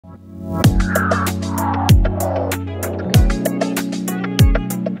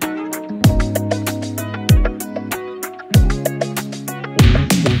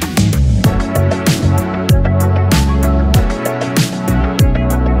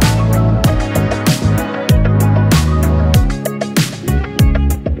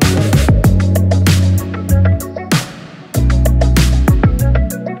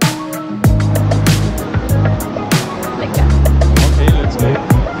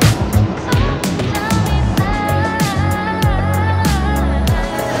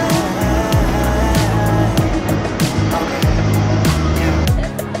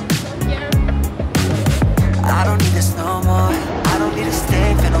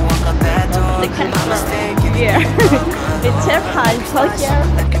here. It's terrifying Tokyo.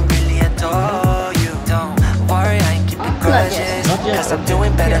 Cause I'm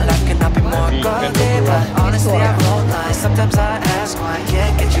doing better, life cannot be more godly. But honestly, I won't lie. Sometimes I ask why I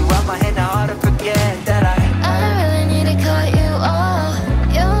can't get you out my head. Now hard to forget that I really need to cut you off.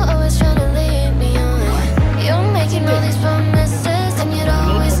 You're always trying to lead me on. You're making all these promises and you'd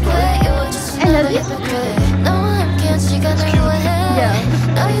always quit. You're just another hypocrite. No, I can't, she got no ahead.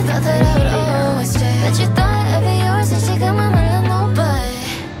 No, you thought that I would always stay, but you thought I'd be yours and she got my mind on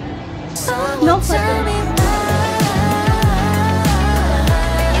nobody. So tell me why.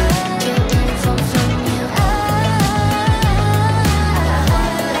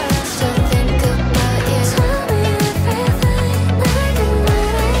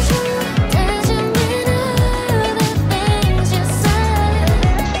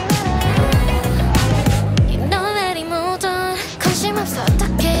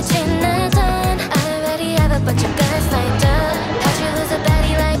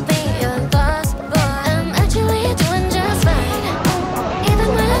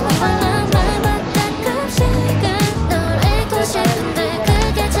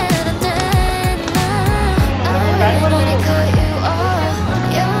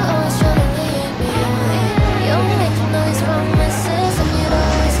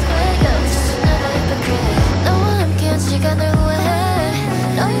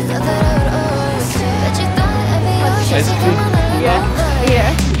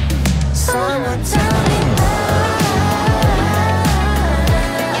 Yeah. Someone tell me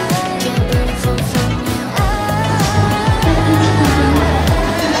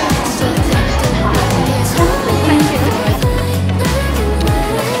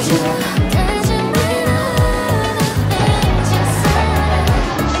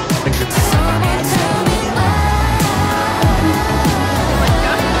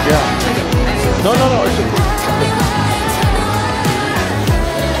No, it's okay.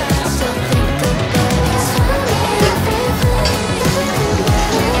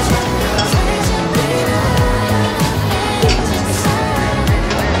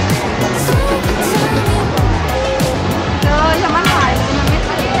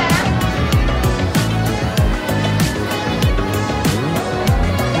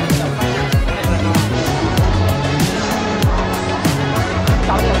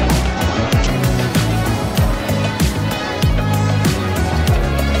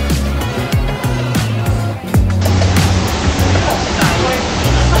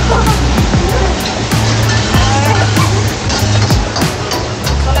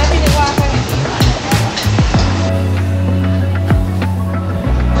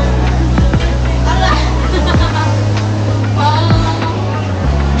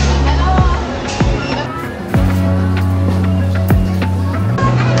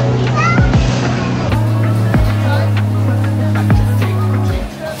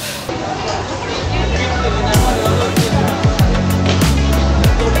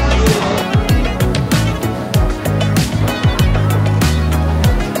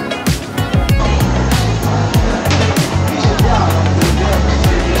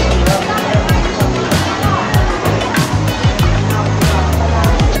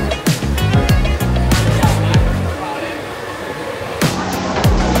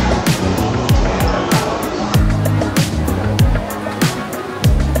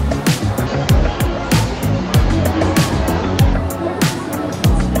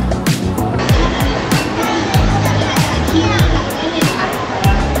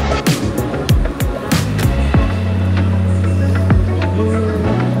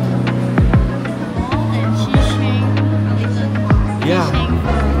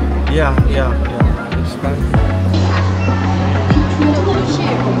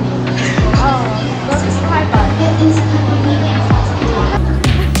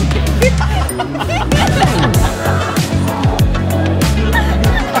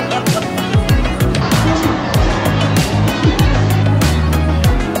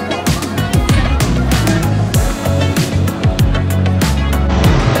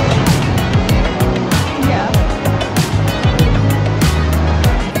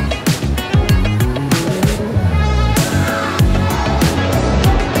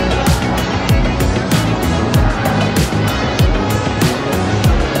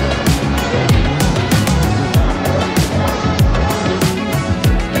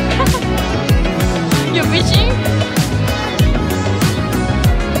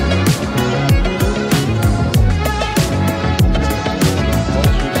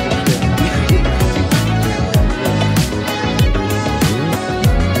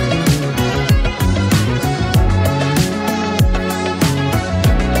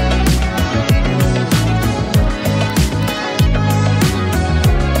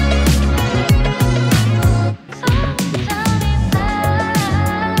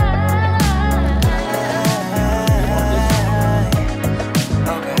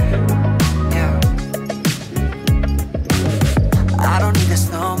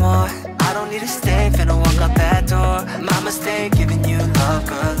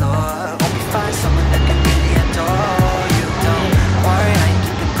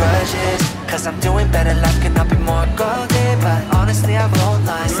 doing better, life cannot be more golden. But honestly, I won't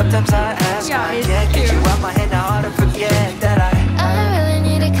lie. Sometimes I ask why I can't get you out my head. Now hard to forget that I really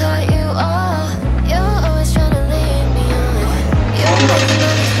need to cut you off. You're always trying to lead me on. You're making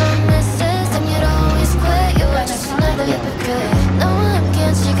all these promises, and you'd always quit. You were just another hypocrite. No, I'm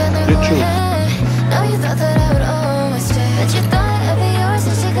against you, got no go ahead. No, you thought that I would always stay, but you thought I'd be yours,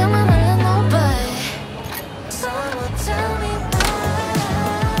 and you got my mind on nobody. Someone tell me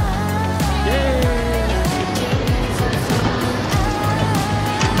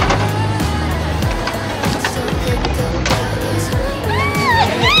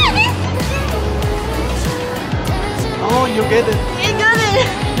Oh, you get it. You got it!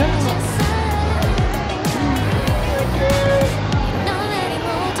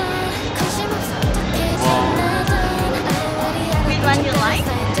 Which one you like?